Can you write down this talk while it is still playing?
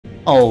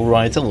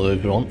Alright, hello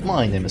everyone,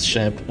 my name is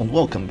Shep and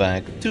welcome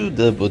back to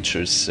the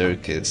Butcher's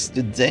Circus.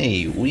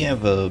 Today we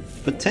have a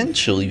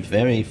potentially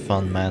very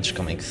fun match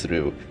coming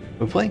through.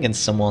 We're playing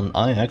against someone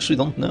I actually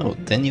don't know,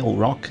 Daniel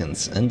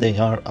Rockins, and they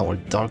are our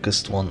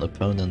darkest one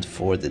opponent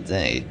for the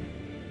day.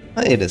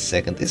 Wait a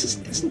second,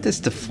 isn't this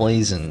the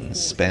Flazen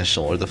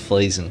special or the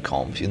Flazen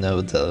comp? You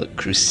know, the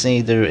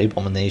Crusader,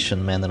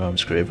 Abomination,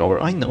 Man-at-Arms, Grave Robber.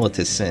 I know what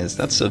this is,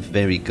 that's a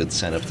very good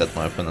setup that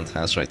my opponent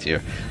has right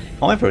here.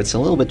 However, it's a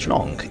little bit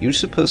wrong. You're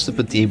supposed to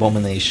put the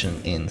Abomination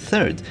in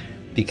third,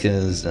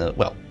 because,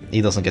 well, he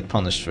doesn't get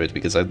punished for it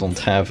because I don't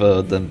have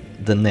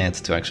the net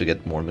to actually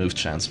get more move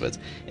chance, but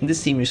in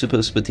this team you're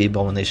supposed to put the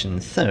Abomination in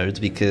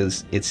third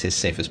because it's his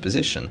safest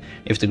position.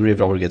 If the Grave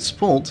Robber gets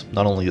pulled,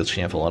 not only does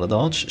she have a lot of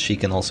dodge, she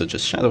can also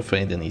just Shadow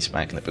Fade and he's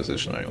back in the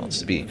position where he wants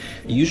to be.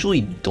 You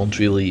usually don't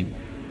really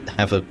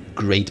have a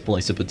great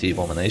place to put the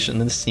Abomination,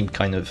 and this team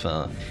kind of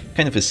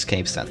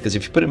escapes that, because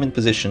if you put him in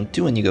position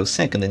 2 and you go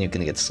second, then you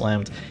can get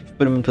slammed. If you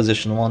put him in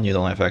position 1, you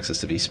don't have access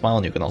to V-Spile,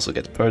 and you can also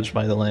get purged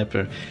by the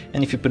Leper,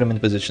 and if you put him in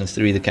position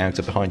 3, the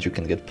character behind you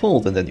can get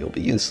pulled, and then you'll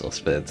be useless.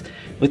 But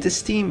with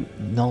this team,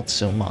 not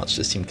so much.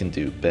 This team can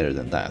do better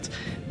than that.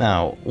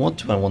 Now, what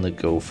do I want to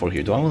go for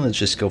here? Do I want to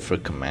just go for a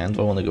command?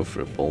 Do I want to go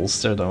for a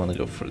bolster? Do I want to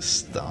go for a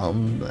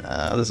stun?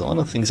 There's a lot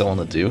of things I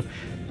want to do.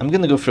 I'm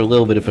gonna go for a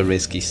little bit of a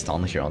risky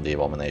stun here on the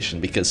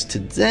Abomination, because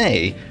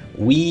today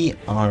we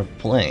are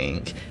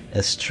playing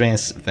a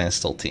Stress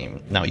Vestal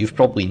team. Now, you've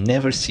probably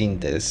never seen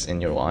this in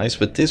your lives,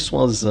 but this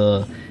was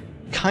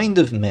kind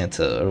of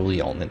meta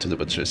early on into the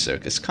Butcher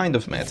Circus, kind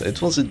of meta.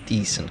 It was a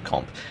decent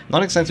comp.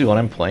 Not exactly what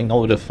I'm playing, not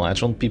with a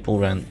Flagellant. People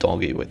ran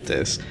doggy with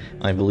this.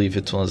 I believe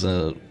it was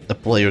a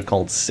player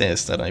called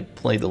Sis that I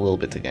played a little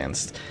bit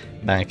against.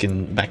 Back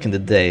in the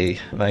day,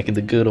 back in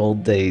the good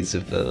old days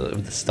of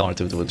the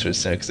start of the Butcher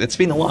Circus. It's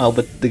been a while,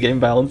 but the game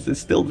balance is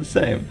still the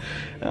same.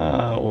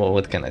 Well,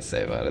 what can I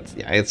say about it?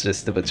 Yeah, it's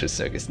just the Butcher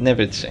Circus,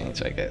 never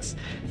change, I guess.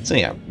 So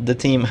yeah, the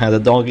team had a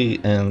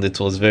doggy, and it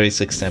was very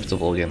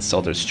susceptible against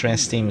other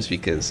stress teams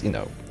because, you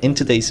know, in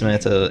today's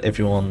meta,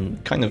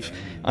 everyone kind of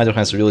either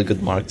has a really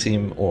good Mark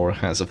team or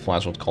has a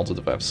Flagellant Cult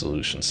of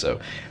Absolution. So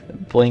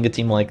playing a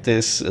team like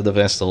this, the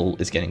Vestal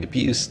is getting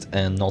abused,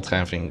 and not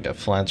having a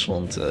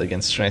Flagellant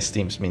against stress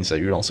teams means that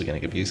you're also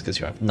getting abused because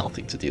you have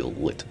nothing to deal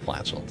with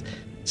Flagellant.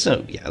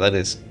 So yeah, that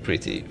is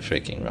pretty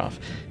freaking rough.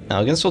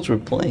 Now, against what we're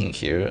playing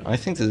here, I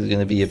think this is going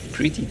to be a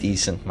pretty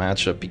decent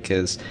matchup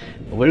because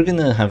we're going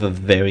to have a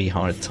very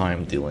hard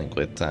time dealing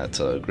with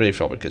that Grave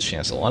Robber because she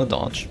has a lot of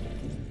dodge.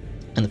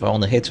 And if I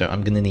want to hit her,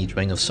 I'm going to need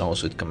Reign of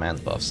Sorrows with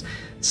command buffs.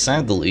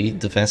 Sadly,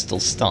 the Vestal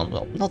stun,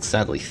 well, not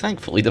sadly,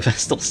 thankfully, the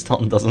Vestal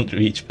stun doesn't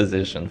reach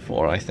position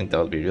 4. I think that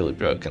would be really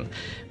broken.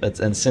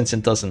 And since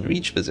it doesn't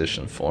reach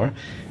position 4,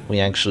 we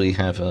actually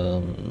have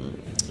a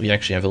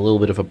little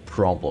bit of a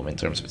problem in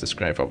terms of this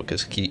Grave Robber,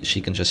 because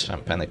she can just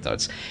spam Panic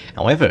Darts.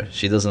 However,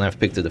 she doesn't have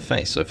Pick to the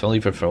Face, so if I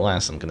leave her for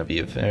last, I'm going to be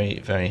a very,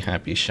 very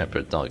happy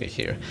Shepherd Doggy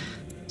here.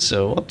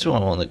 So what do I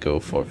want to go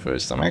for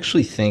first? I'm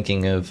actually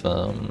thinking of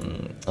a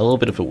little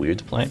bit of a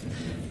weird play,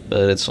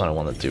 but it's what I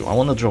want to do. I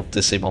want to drop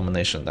this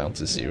Abomination down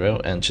to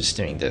 0, and just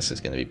doing this is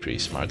going to be pretty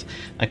smart.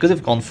 I could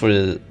have gone for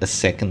a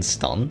second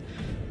stun,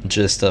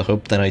 just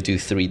hope that I do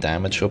 3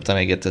 damage, hope that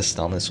I get the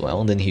stun as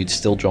well, and then he'd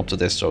still drop the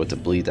Destroy with the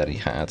bleed that he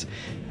had.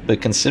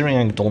 But considering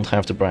I don't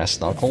have the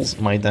Brass Knuckles,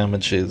 my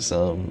damage is,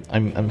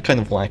 I'm kind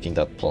of lacking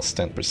that plus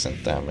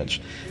 10% damage.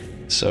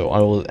 So I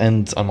will,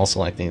 and I'm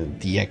also lacking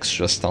the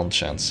extra stun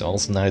chance, so I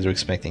was neither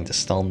expecting the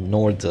stun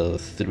nor the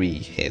 3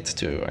 hit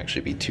to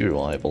actually be too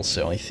reliable,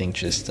 so I think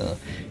just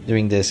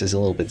doing this is a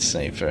little bit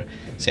safer.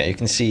 So yeah, you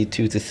can see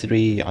 2 to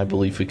 3, I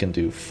believe we can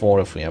do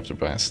 4 if we have the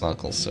Brass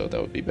Knuckles, so that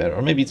would be better,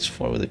 or maybe it's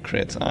 4 with a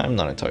crit, I'm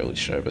not entirely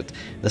sure, but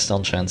the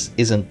stun chance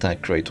isn't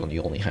that great when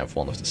you only have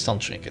one of the stun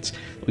trinkets.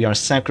 We are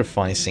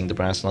sacrificing the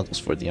Brass Knuckles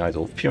for the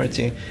Idol of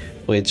Purity,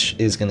 which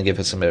is going to give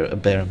us a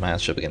better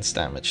matchup against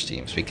damage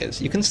teams,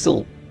 because you can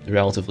still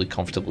relatively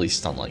comfortably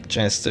stun like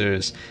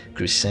Jesters,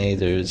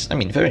 Crusaders. I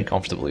mean, very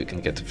comfortably you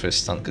can get the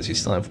first stun because you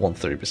still have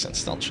 130%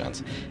 stun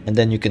chance. And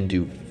then you can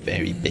do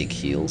very big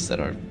heals that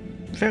are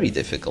very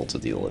difficult to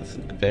deal with.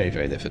 Very,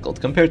 very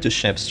difficult. Compared to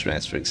Shep's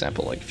Stress, for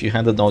example. Like, if you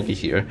had a doggy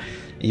here,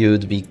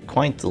 you'd be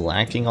quite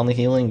lacking on the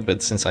healing,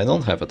 but since I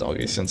don't have a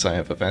doggy, since I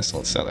have a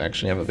Vestal instead, I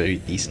actually have a very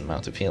decent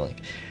amount of healing.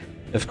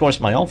 Of course,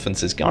 my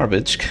offense is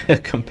garbage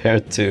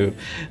compared to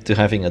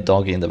having a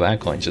doggy in the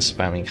backline just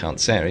spamming Count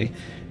Seri.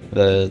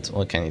 But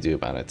what can you do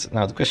about it?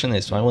 Now the question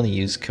is, do I want to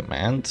use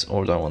command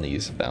or do I want to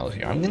use a battle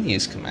here? I'm going to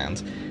use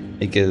command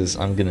because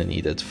I'm going to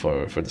need it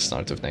for the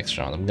start of next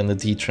round. I'm going to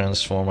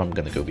de-transform, I'm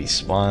going to go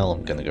V-Spile,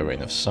 I'm going to go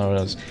Reign of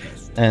Sorrows.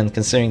 And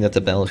considering that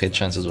the battle hit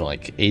chances were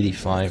like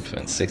 85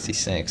 and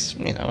 66,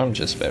 you know, I'm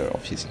just better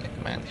off using a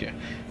command here.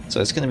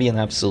 So it's going to be an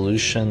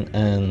Absolution,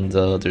 and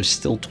there's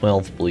still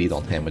 12 bleed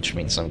on him, which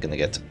means I'm going to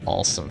get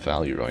awesome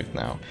value right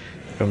now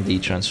from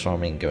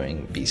de-transforming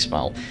going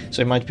V-Spile.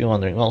 So you might be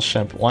wondering, well,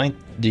 Shep, why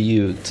do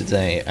you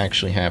today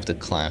actually have the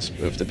clasp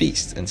of the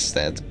Beast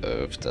instead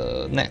of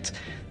the net?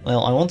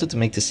 Well, I wanted to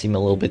make this team a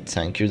little bit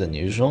tankier than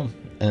usual,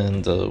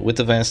 and with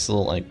the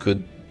Vestal I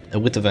could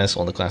with the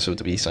Vestal and the Class of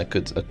the Beast, I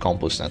could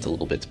accomplish that a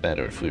little bit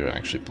better if we were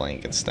actually playing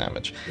against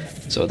damage.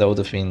 So that would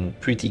have been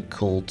pretty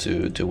cool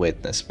to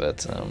witness,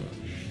 but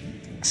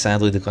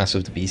sadly the Class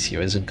of the Beast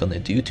here isn't going to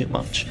do too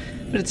much.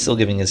 But it's still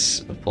giving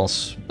us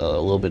plus a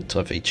little bit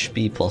of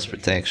HP plus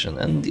protection,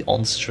 and the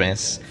on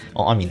stress,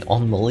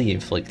 on melee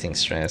inflicting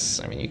stress,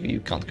 I mean,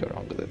 you can't go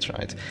wrong with it,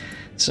 right?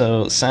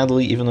 So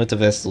sadly, even with the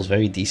Vestal's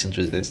very decent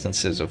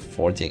resistances of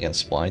 40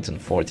 against Blight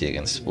and 40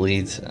 against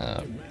Bleed,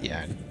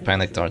 yeah,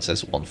 Panic Darts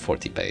has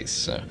 140 base,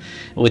 so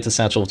with the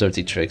Satchel of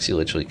Dirty Tricks you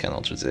literally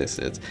cannot resist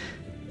it.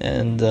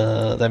 And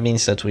that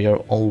means that we are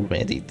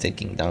already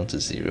ticking down to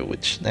 0,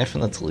 which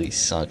definitely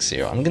sucks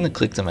here. I'm gonna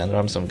click the mana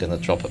arms, I'm gonna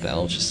drop a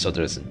bell just so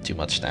there isn't too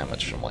much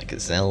damage from like a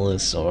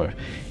Zealous or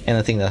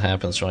anything that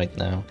happens right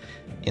now.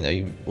 You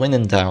know, when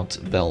in doubt,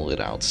 bell it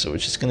out. So we're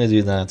just gonna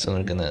do that, and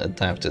we're gonna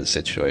adapt to the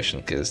situation,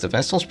 because the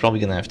Vestal's probably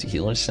gonna have to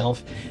heal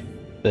herself,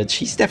 but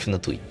she's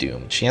definitely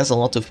doomed. She has a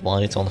lot of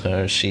blight on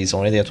her, she's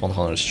already at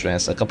 100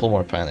 stress, a couple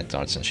more panic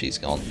darts and she's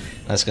gone.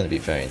 That's gonna be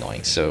very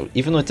annoying. So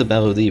even with the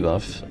Bellow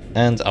debuff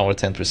and our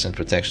 10%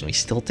 protection, we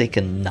still take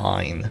a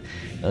 9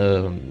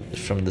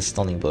 from the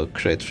Stunning Blow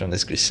crit from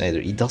this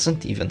Crusader. He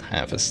doesn't even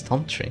have a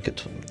stun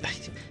trinket.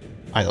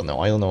 I don't know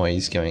why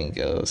he's going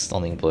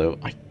Stunning Blow.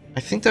 I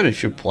think that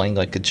if you're playing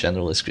like a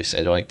generalist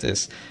Crusader like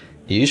this,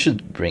 you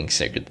should bring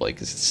Sacred Blade,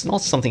 because it's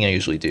not something I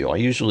usually do. I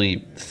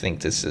usually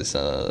think this is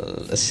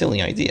a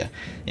silly idea.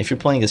 If you're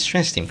playing a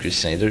Stress Team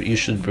Crusader, you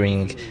should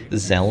bring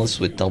Zealous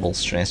with double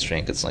Stress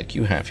Trinkets like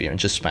you have here, and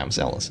just spam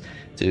Zealous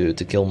to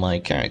kill my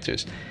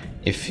characters.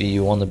 If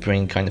you want to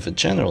bring kind of a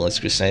generalist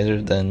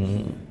Crusader,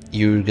 then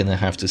you're gonna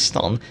have to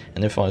stun,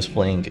 and if I was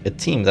playing a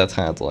team that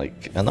had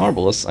like an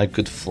Arbalest, I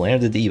could flare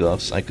the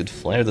debuffs, I could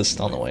flare the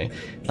stun away,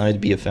 and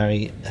I'd be a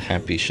very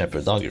happy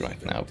Shepherd Doggy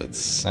right now, but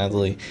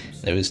sadly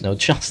there is no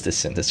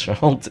justice in this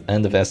world,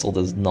 and the Vestal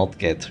does not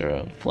get her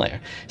own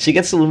flare. She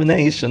gets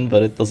Illumination,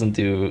 but it doesn't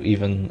do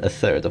even a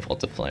third of what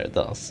the flare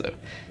does, so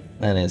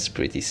that is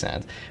pretty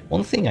sad.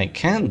 One thing I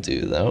can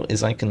do, though,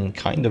 is I can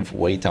kind of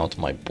wait out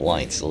my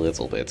blights a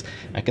little bit.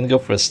 I can go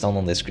for a stun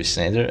on this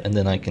Crusader, and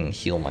then I can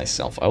heal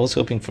myself. I was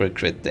hoping for a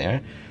crit there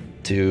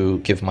to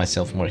give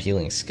myself more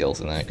healing skills,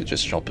 and then I could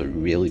just drop a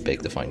really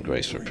big Divine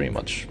Grace for pretty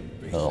much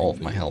all of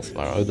my health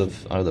bar. I would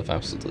have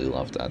absolutely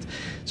loved that.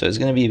 So it's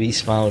going to be a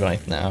V-Smile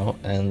right now,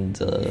 and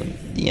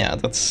yeah,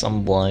 that's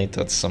some blight,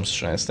 that's some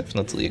stress,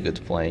 definitely a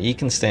good play. He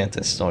can stay at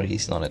this store,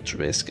 he's not at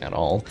risk at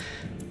all.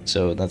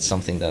 So that's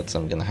something that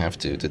I'm gonna have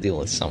to deal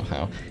with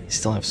somehow. I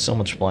still have so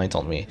much blight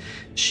on me.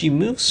 She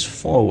moves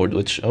forward,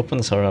 which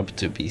opens her up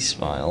to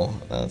B-Smile.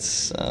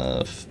 That's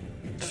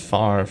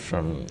far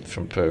from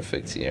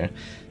perfect here.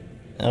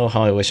 Oh,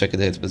 how I wish I could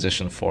hit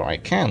position 4. I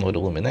can with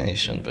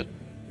Illumination, but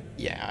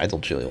yeah, I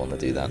don't really want to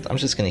do that. I'm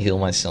just gonna heal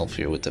myself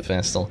here with the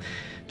Vestal,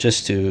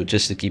 just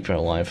to keep her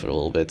alive for a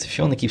little bit. If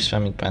you want to keep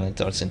spamming Panic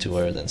Darts into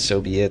her, then so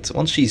be it.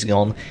 Once she's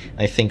gone,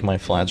 I think my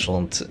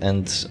Flagellant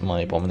and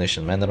my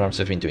Abomination Man-at-Arms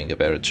have been doing a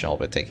better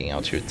job at taking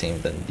out your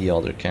team than the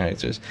other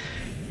characters.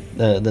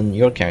 Then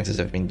your characters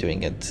have been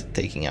doing it,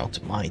 taking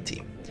out my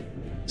team.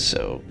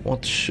 So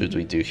what should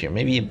we do here?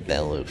 Maybe a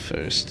Bellow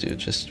first to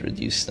just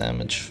reduce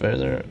damage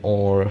further,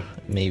 or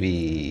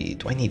maybe...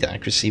 do I need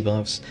accuracy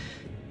buffs?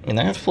 I mean,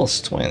 I have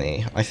plus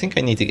 20. I think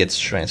I need to get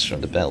stress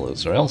from the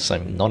Bellows, or else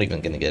I'm not even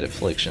gonna get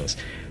afflictions.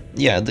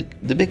 Yeah,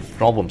 the big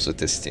problems with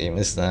this team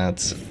is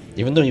that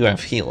even though you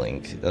have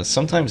healing,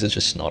 sometimes it's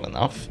just not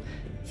enough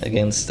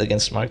against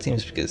smart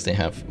teams, because they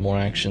have more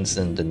actions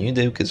than you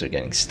do, because they're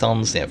getting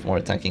stuns, they have more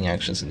attacking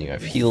actions than you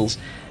have heals.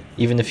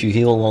 Even if you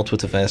heal a lot with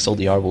the Vestal,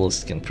 the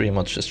Arbalest can pretty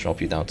much just drop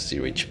you down to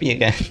 0 HP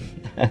again.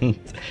 And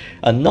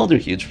another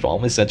huge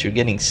problem is that you're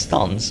getting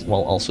stuns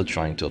while also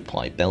trying to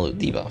apply Bellow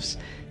debuffs.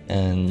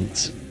 And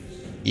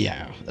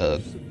yeah,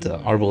 the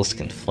Arbalest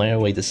can flare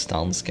away the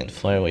stuns, can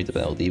flare away the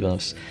Bellow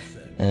debuffs,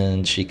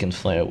 and she can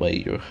flare away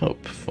your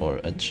hope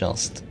for a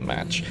just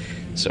match.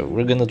 So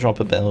we're gonna drop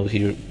a Bellow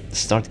here,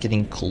 start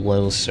getting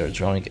closer,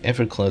 drawing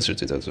ever closer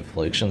to those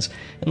afflictions,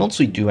 and once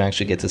we do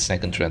actually get the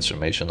second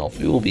transformation off,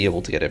 we will be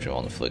able to get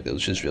everyone afflicted,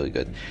 which is really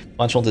good.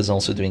 Flagellant is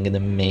also doing an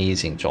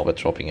amazing job at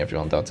dropping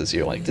everyone down to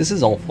 0. Like, this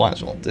is all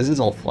Flagellant, this is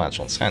all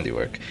Flagellant's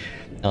handiwork.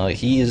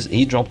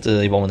 He dropped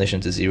the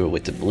Abomination to 0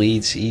 with the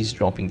Bleeds, he's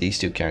dropping these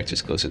two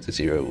characters closer to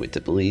 0 with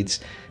the Bleeds,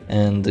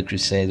 and the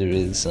Crusader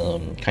is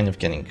kind of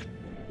getting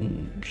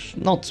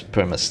not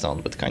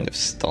perma-stunned, but kind of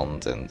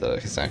stunned, and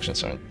his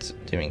actions aren't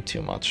doing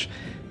too much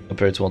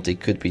compared to what they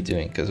could be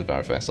doing because of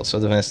our Vestal. So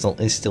the Vestal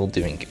is still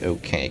doing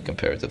okay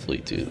comparatively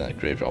to that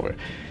Grave Robber.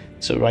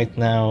 So right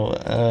now,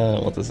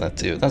 what does that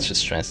do? That's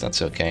just stress,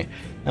 that's okay.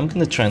 I'm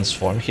gonna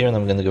transform here, and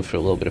I'm gonna go for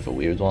a little bit of a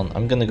weird one.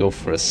 I'm gonna go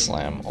for a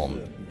slam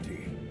on...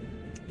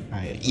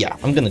 yeah,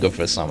 I'm gonna go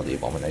for a slam on the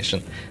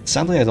Abomination.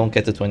 Sadly, I don't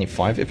get the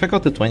 25. If I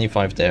got the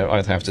 25 there,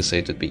 I'd have to say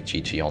it would be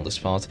GG on the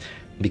spot,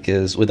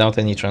 because without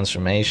any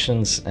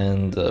transformations,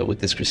 and with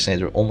this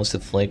Crusader almost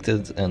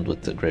afflicted, and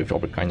with the Grave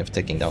Robber kind of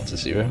taking down to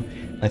 0,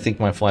 I think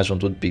my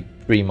Flagellant would be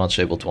pretty much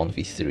able to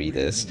 1v3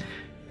 this.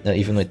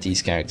 even with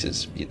these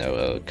characters, you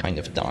know, kind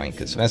of dying,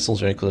 because Vestal's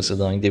very close to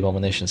dying, the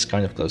Abomination's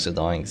kind of close to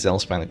dying,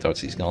 Zell's Panic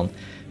Darts, he's gone.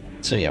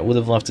 So yeah, would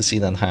have loved to see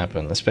that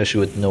happen, especially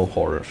with no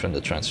horror from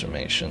the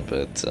transformation,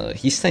 but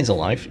he stays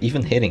alive,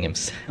 even hitting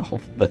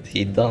himself, but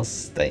he does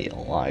stay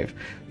alive,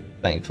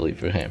 thankfully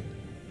for him.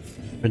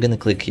 We're gonna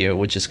click here,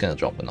 we're just gonna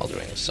drop another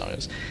Rain of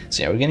Sorrows.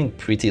 So yeah, we're getting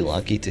pretty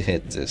lucky to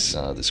hit this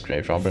this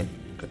Grave Robber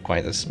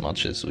quite as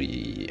much as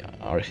we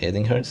are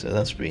hitting her, so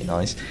that's pretty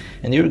nice.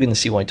 And you're gonna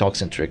see why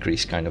Toxin Trickery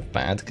is kind of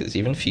bad, because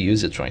even if you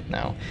use it right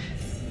now,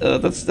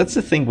 that's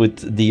the thing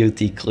with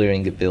DOT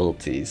clearing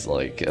abilities.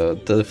 Like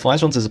the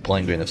Flash Ones is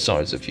applying Grain of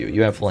Sorrows of you.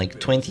 You have like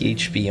 20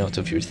 HP out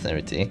of your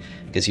 30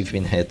 because you've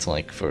been hit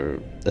like for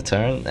a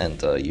turn,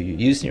 and you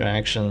use your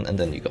action, and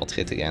then you got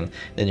hit again.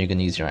 Then you're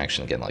gonna use your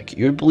action again. Like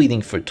you're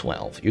bleeding for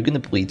 12. You're gonna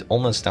bleed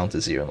almost down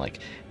to 0. Like,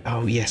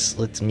 oh yes,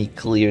 let me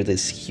clear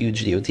this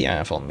huge DOT I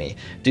have on me.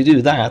 To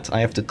do that,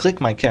 I have to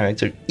click my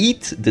character,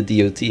 eat the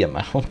DOT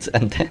amount,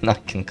 and then I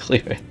can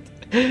clear it.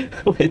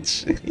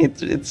 Which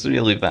it's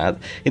really bad.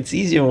 It's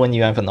easier when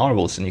you have an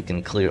Arbos and you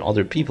can clear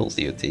other people's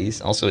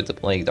DOTs. Also with the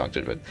Plague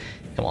Doctor, but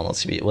come on,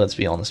 let's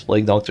be honest.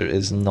 Plague Doctor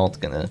is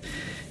not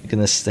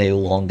gonna stay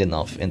long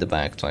enough in the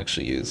back to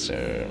actually use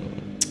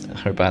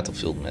her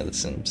battlefield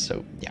medicine.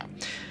 So yeah,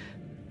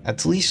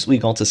 at least we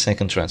got the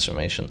second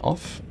transformation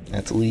off.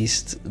 At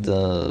least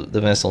the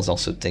Vestal's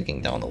also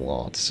ticking down a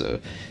lot, so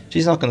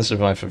she's not gonna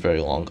survive for very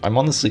long. I'm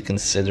honestly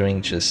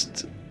considering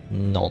just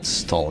not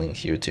stalling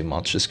here too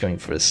much, just going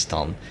for a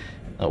stun,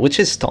 which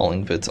is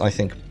stalling, but I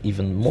think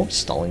even more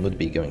stalling would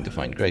be going to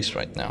Divine Grace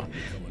right now.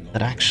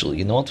 But actually,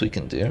 you know what we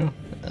can do?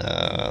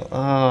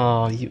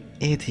 Oh, you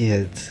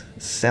idiot.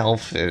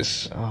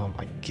 Selfish. Oh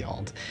my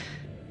god.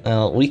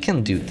 We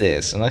can do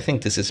this, and I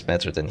think this is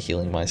better than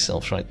healing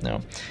myself right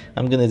now.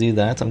 I'm gonna do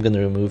that. I'm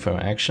gonna remove her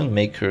action,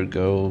 make her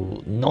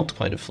go not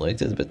quite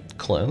afflicted, but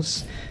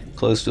close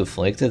to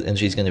afflicted, and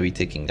she's going to be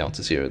ticking down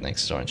to 0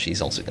 next turn.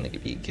 She's also going to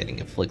be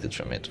getting afflicted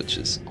from it, which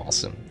is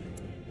awesome.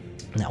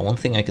 Now, one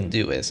thing I can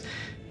do is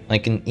I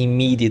can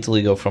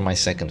immediately go for my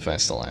second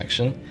Vestal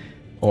action,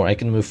 or I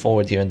can move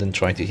forward here and then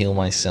try to heal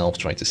myself,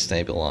 try to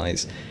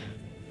stabilize.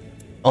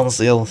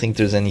 Honestly, I don't think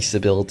there's any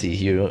stability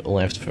here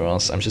left for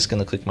us. I'm just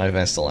going to click my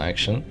Vestal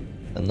action,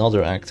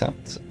 another act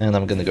out, and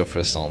I'm going to go for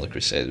a stun on the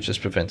Crusader,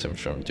 just prevent him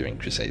from doing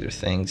Crusader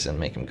things and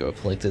make him go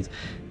afflicted.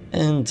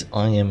 And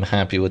I am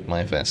happy with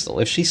my Vestal.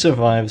 If she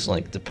survives,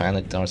 like, the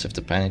Panic Darts, if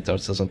the Panic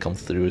Darts doesn't come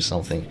through or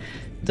something,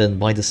 then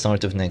by the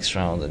start of next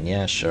round, then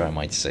yeah, sure, I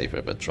might save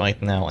her. But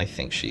right now, I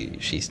think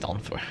she's done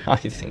for. I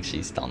think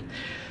she's done.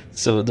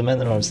 So the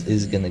Man-at-Arms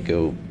is gonna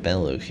go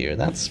Bellow here.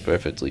 That's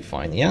perfectly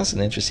fine. He has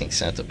an interesting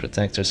set of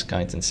Protector's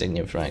Kite,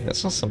 Insignia of Rank.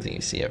 That's not something you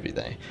see every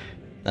day.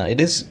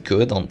 It is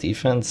good on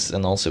defense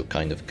and also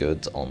kind of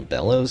good on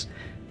Bellows,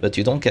 but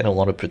you don't get a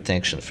lot of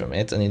protection from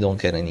it, and you don't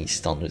get any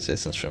stun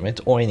resistance from it,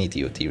 or any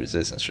DOT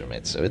resistance from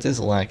it, so it is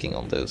lacking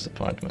on those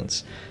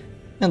departments.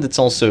 And it's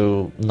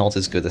also not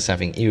as good as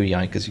having Eerie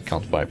Eye, because you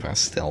can't bypass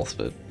stealth,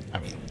 but, I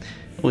mean,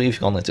 we've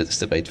gone into this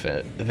debate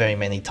for very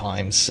many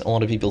times. A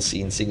lot of people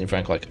see Insignia of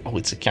Rank like, oh,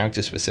 it's a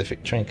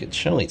character-specific trinket,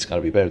 surely it's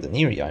gotta be better than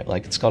Eerie Eye,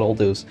 like, it's got all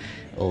those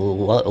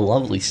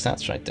lovely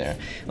stats right there.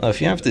 If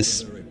you have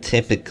this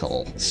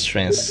typical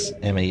stress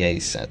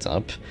MAA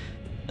setup,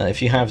 if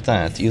you have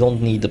that, you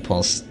don't need the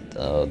plus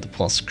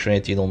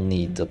crit, you don't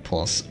need the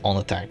plus on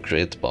attack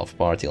crit buff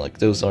party, like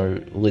those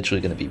are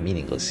literally going to be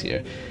meaningless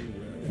here.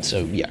 So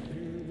yeah,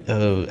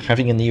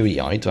 having an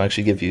Eerie Eye to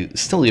actually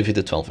still give you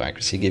the 12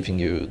 accuracy, giving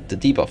you the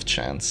debuff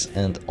chance,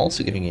 and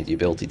also giving you the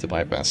ability to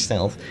bypass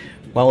stealth,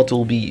 while it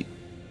will be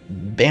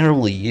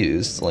barely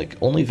used, like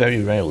only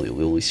very rarely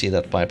will we see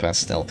that bypass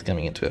stealth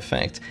coming into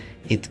effect.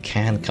 It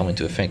can come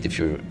into effect if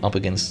you're up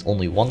against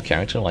only one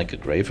character, like a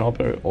Grave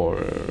Robber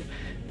or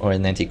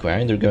an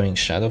Antiquary, they're going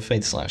Shadow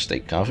Fade /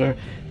 take cover,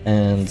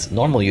 and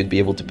normally you'd be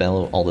able to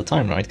Bellow all the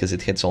time, right, because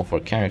it hits all 4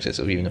 characters,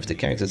 so even if the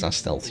characters are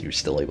stealth, you're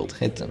still able to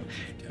hit them.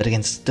 But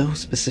against those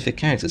specific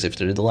characters, if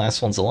they're the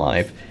last ones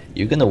alive,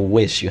 you're gonna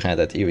wish you had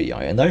that Eerie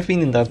Eye, and I've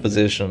been in that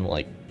position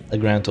like a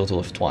grand total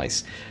of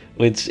twice,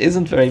 which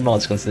isn't very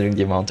much considering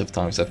the amount of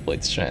times I've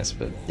played Stress,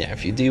 but yeah,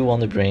 if you do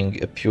want to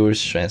bring a pure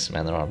Stress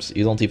Man-at-Arms,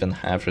 you don't even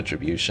have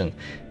Retribution,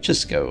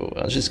 just go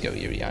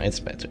Eerie Eye, it's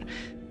better.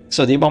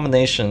 So the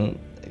Abomination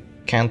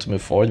can't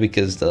move forward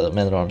because the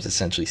Man-at-Arms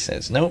essentially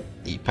says no,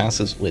 he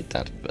passes with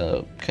that,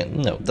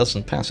 no,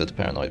 doesn't pass with the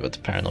Paranoid, but the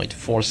Paranoid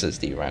forces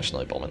the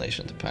Irrational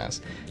Abomination to pass,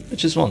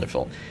 which is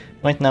wonderful.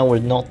 Right now we're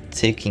not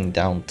ticking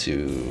down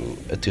to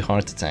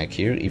Heart Attack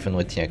here, even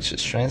with the extra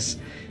stress,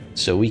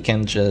 so we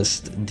can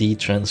just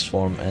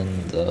de-transform,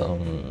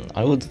 and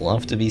I would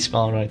love to be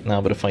Spell right now,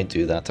 but if I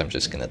do that I'm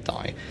just gonna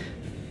die.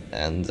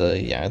 And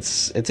yeah,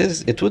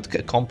 it would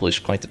accomplish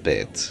quite a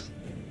bit.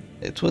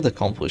 It would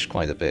accomplish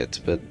quite a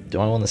bit, but do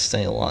I want to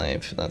stay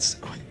alive? That's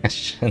the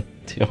question.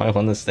 Do I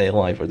want to stay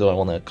alive, or do I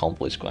want to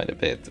accomplish quite a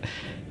bit?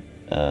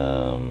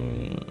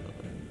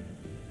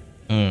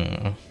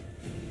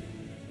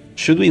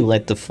 Should we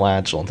let the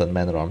Flagellant and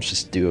Man-at-Arms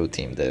just duo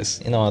team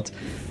this? You know what?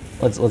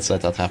 Let's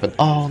let that happen.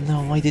 Oh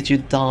no, why did you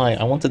die?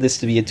 I wanted this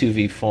to be a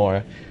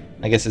 2v4.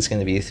 I guess it's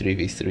gonna be a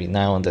 3v3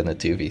 now and then a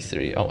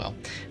 2v3. Oh well.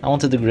 I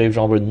wanted the Grave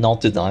Robber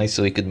not to die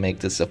so he could make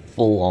this a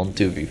full-on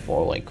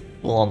 2v4, like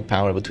full-on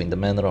power between the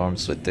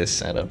Man-at-Arms with this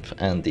setup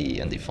and the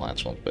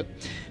Flagellant, but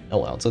oh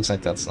well, it looks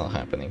like that's not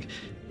happening.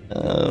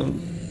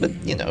 But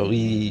you know,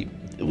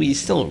 we're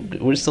still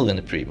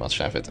gonna pretty much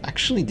have it.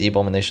 Actually, the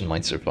Abomination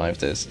might survive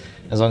this,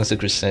 as long as the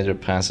Crusader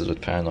passes with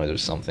Paranoid or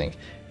something.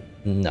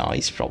 No,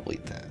 he's probably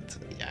dead.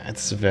 Yeah,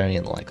 it's very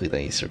unlikely that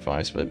he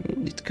survives, but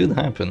it could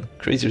happen.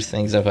 Crazier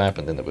things have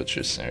happened in the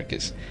Butcher's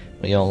Circus.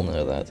 We all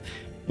know that.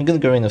 I'm gonna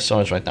go Rain of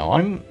Swords right now.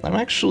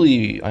 I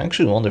actually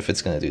wonder if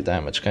it's gonna do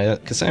damage,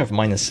 because I have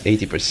minus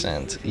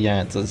 80%.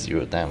 Yeah, it does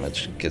 0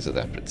 damage because of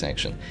that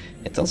protection.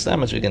 It does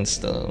damage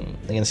against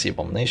the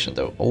Abomination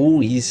though. Oh,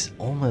 he's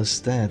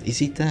almost dead. Is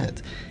he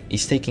dead?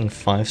 He's taking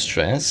 5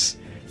 stress,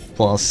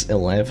 plus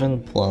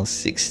 11, plus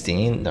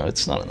 16. No,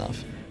 it's not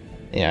enough.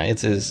 Yeah,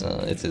 it is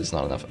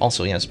not enough.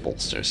 Also, he has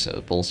Bolster,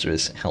 so Bolster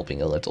is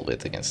helping a little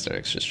bit against their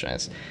extra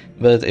stress.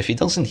 But if he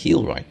doesn't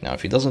heal right now,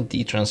 if he doesn't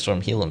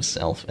de-transform heal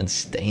himself and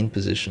stay in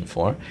position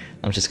 4,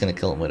 I'm just gonna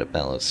kill him with a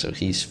Bellows, so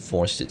he's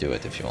forced to do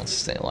it if he wants to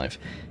stay alive.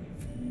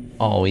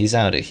 Oh, he's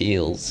out of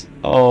heals.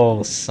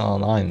 Oh,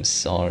 son, I'm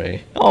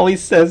sorry. Oh, he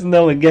says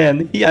no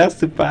again. He has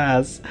to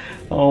pass.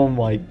 Oh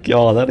my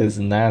god, that is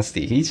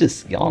nasty. He's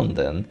just gone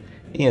then.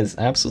 He is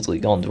absolutely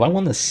gone. Do I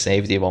want to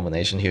save the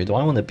Abomination here? Do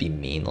I want to be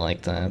mean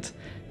like that?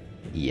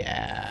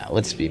 Yeah,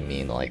 let's be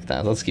mean like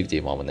that. Let's keep the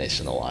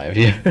Abomination alive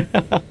here.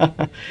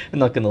 I'm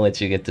not gonna let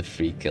you get the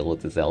free kill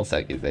with the Zealous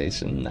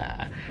Accusation.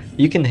 Nah.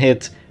 You can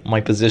hit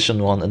my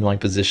position 1 and my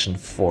position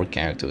 4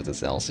 character with the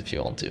Zealous if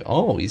you want to.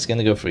 Oh, he's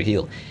gonna go for a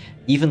heal.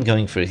 Even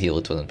going for a heal,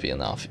 it wouldn't be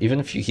enough. Even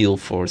if you heal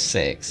for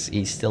 6,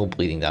 he's still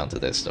bleeding down to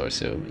this door,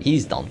 so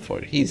he's done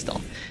for. He's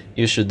done.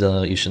 You should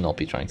not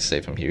be trying to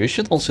save him here. You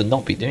should also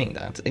not be doing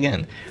that.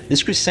 Again,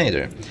 this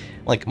Crusader,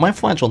 like, my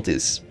Flagellant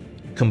is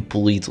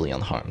completely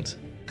unharmed.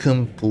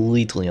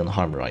 Completely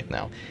unharmed right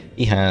now.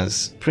 He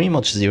has pretty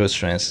much 0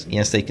 stress, he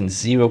has taken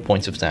 0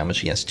 points of damage,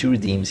 he has 2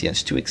 redeems, he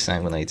has 2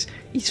 exsanguinates,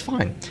 he's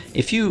fine.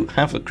 If you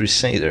have a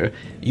Crusader,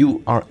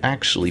 you are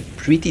actually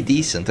pretty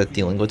decent at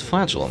dealing with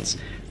Flagellants.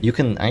 You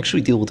can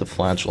actually deal with a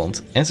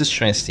Flagellant as a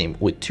stress team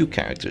with 2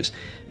 characters.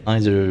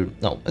 A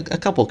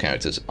couple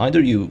characters. Either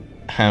you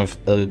have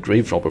a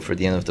Grave Robber for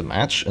the end of the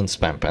match and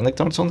spam Panic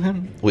Darts on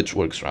him, which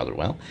works rather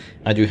well.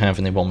 Either you have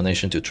an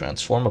Abomination to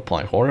transform,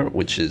 apply Horror,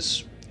 which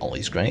is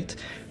always great,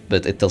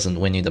 but it doesn't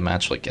win you the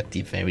match like at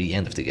the very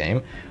end of the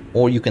game.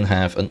 Or you can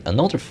have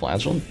another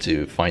Flagellant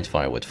to fight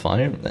fire with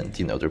fire, and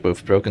you know, they're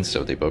both broken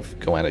so they both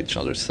go at each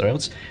other's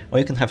throats. Or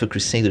you can have a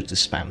Crusader to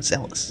spam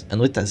Zealous, and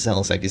with that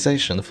Zealous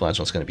Accusation, the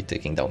Flagellant's going to be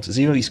taking down to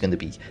 0, he's going to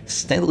be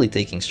steadily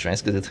taking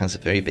stress because it has a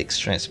very big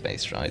stress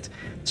base, right?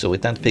 So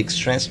with that big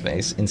stress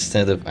base,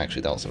 instead of...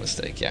 Actually, that was a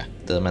mistake, yeah.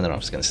 The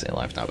Man-at-Arms is going to stay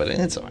alive now, but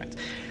it's alright.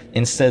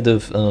 Instead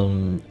of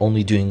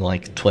only doing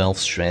like 12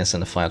 stress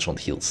and the Flagellant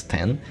heals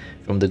 10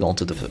 from the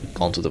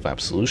Gauntlet of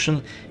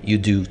Absolution, you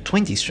do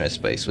 20 stress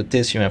base. With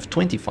this you have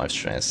 25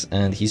 stress,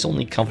 and he's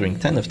only covering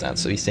 10 of that,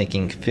 so he's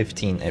taking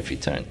 15 every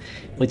turn.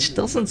 Which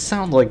doesn't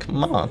sound like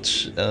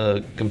much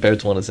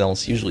compared to what a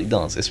Zealous usually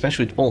does,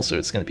 especially with Pulsar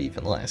it's going to be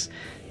even less.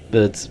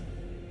 But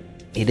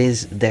it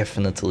is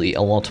definitely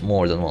a lot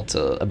more than what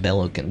a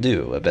Bellow can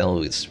do. A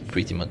Bellow is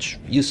pretty much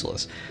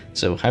useless.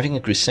 So having a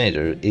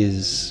Crusader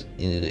is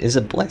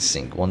a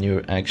blessing when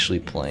you're actually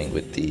playing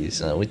with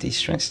these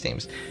stress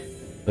teams.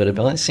 But a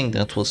blessing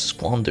that was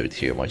squandered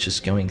here by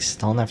just going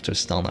stun after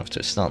stun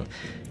after stun.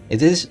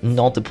 It is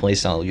not the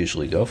playstyle I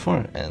usually go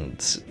for,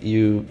 and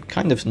you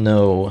kind of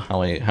know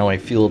how I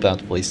feel about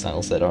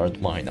playstyles that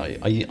aren't mine.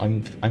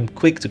 I'm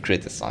quick to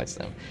criticize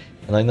them.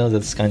 And I know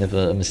that's kind of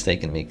a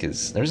mistake in me,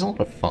 because there's a lot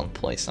of fun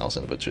playstyles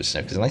in Butcher's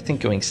Circus, and I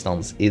think going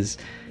stuns is,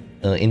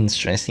 in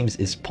stress teams,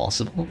 is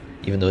possible,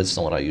 even though it's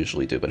not what I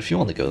usually do. But if you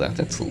want to go that,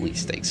 that's at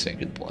least take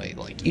Sacred Blade.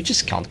 Like, you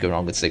just can't go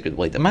wrong with Sacred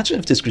Blade. Imagine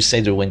if this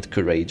Crusader went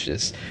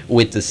Courageous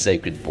with the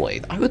Sacred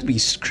Blade. I would be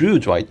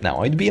screwed right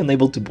now. I'd be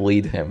unable to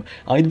bleed him.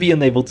 I'd be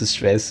unable to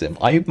stress him.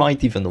 I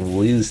might even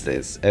lose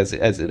this, as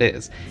it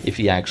is, if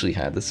he actually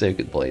had the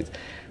Sacred Blade.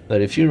 But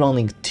if you're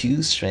running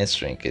 2 stress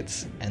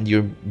trinkets and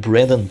your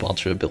bread and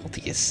butter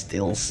ability is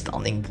still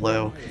Stunning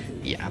Blow,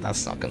 yeah,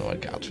 that's not gonna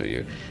work out for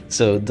you.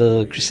 So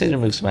the Crusader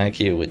moves back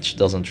here, which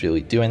doesn't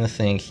really do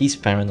anything. He's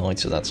paranoid,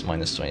 so that's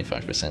minus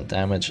 25%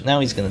 damage. Now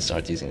he's gonna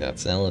start using that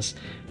Zealous.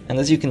 And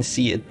as you can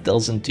see, it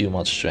doesn't do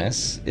much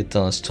stress. It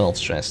does 12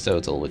 stress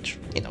total, which,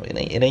 you know,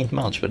 it ain't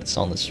much, but it's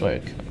honest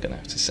work, I'm gonna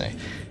have to say.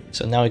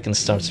 So now we can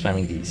start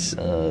spamming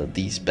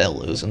these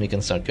Bellows, and we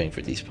can start going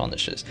for these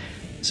Punishes.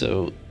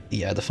 So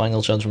yeah, the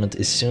final judgment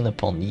is soon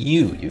upon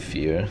you, you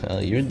fear.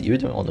 You're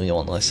the only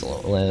one left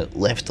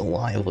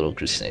alive, little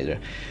Crusader.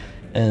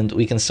 And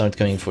we can start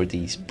going for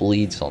these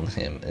bleeds on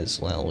him as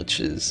well, which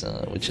is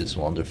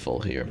wonderful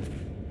here.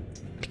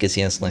 Because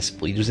he has less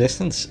bleed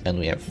resistance, and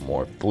we have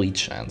more bleed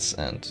chance,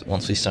 and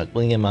once we start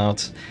bleeding him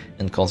out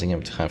and causing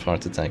him to have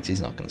heart attacks, he's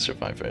not going to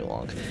survive very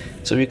long.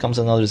 So here comes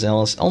another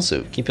Zealous.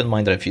 Also, keep in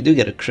mind that if you do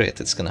get a crit,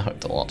 it's going to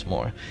hurt a lot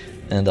more.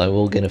 and I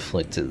will get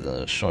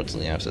afflicted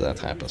shortly after that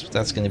happens. But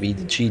that's going to be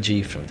the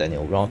GG from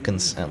Daniel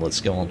Rockins, and let's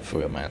go on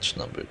for a match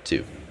number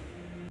 2.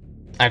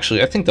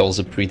 Actually, I think that was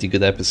a pretty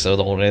good episode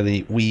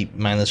already. We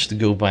managed to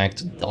go back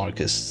to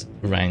Darkest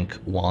Rank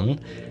 1,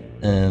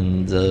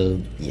 and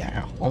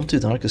yeah, on to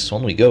Darkest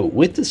 1 we go,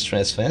 with the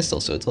Stress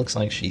Vestal, so it looks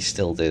like she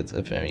still did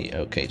a very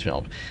okay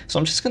job. So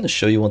I'm just going to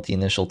show you what the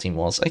initial team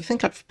was. I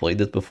think I've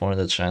played it before on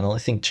the channel, I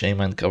think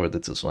J-Man covered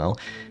it as well.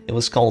 It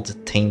was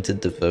called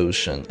Tainted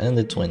Devotion, and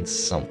it went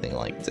something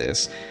like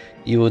this.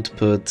 You would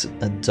put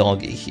a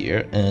doggy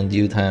here, and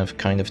you'd have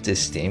kind of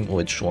this team,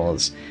 which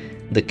was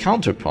the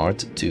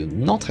counterpart to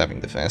not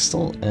having the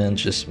Vestal, and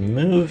just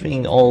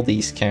moving all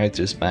these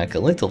characters back a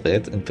little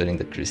bit and putting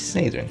the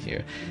Crusader in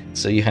here.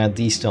 So you had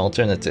these two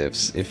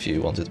alternatives. If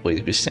you wanted to play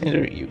the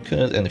Crusader, you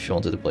could, and if you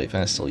wanted to play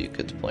Vestal, you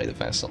could play the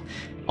Vestal.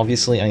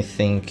 Obviously, I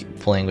think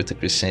playing with the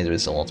Crusader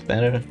is a lot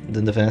better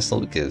than the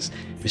Vestal, because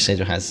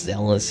Crusader has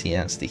Zealous, he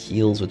has the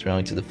heals with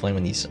Rally to the Flame,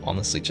 and he's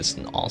honestly just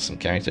an awesome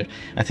character.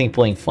 I think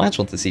playing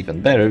Flatulent is even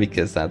better,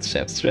 because that's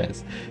Chef's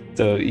Stress.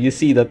 So you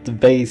see that the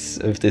base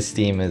of this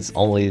team is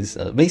always,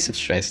 base of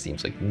Stress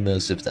teams, like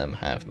most of them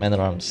have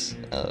Man-at-Arms,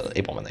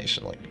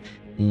 Abomination, like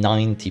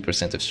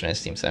 90% of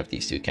Stress teams have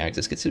these two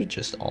characters, because they're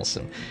just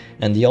awesome.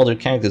 And the other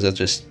characters are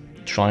just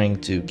trying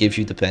to give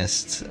you the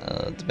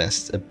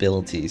best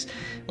abilities,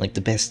 like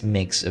the best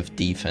mix of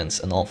defense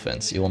and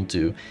offense. You want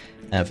to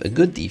have a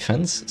good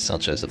defense,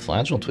 such as a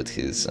Flagellant with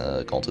his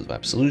Cult of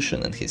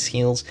Absolution and his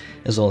heals,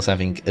 as well as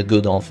having a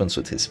good offense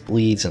with his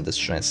bleeds and the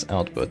stress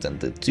output. And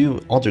the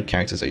two other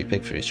characters that you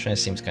pick for your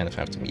stress teams kind of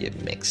have to be a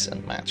mix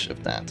and match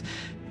of that.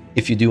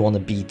 If you do want to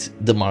beat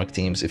the Mark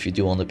teams, if you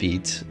do want to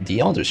beat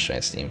the other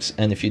stress teams,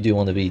 and if you do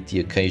want to beat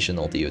the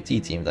occasional DOT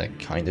team that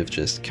kind of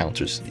just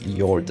counters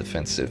your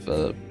defensive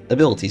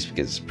abilities,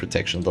 because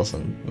protection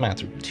doesn't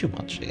matter too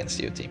much against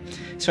DOT.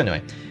 So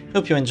anyway,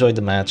 hope you enjoyed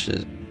the match,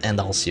 and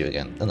I'll see you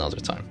again another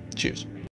time. Cheers.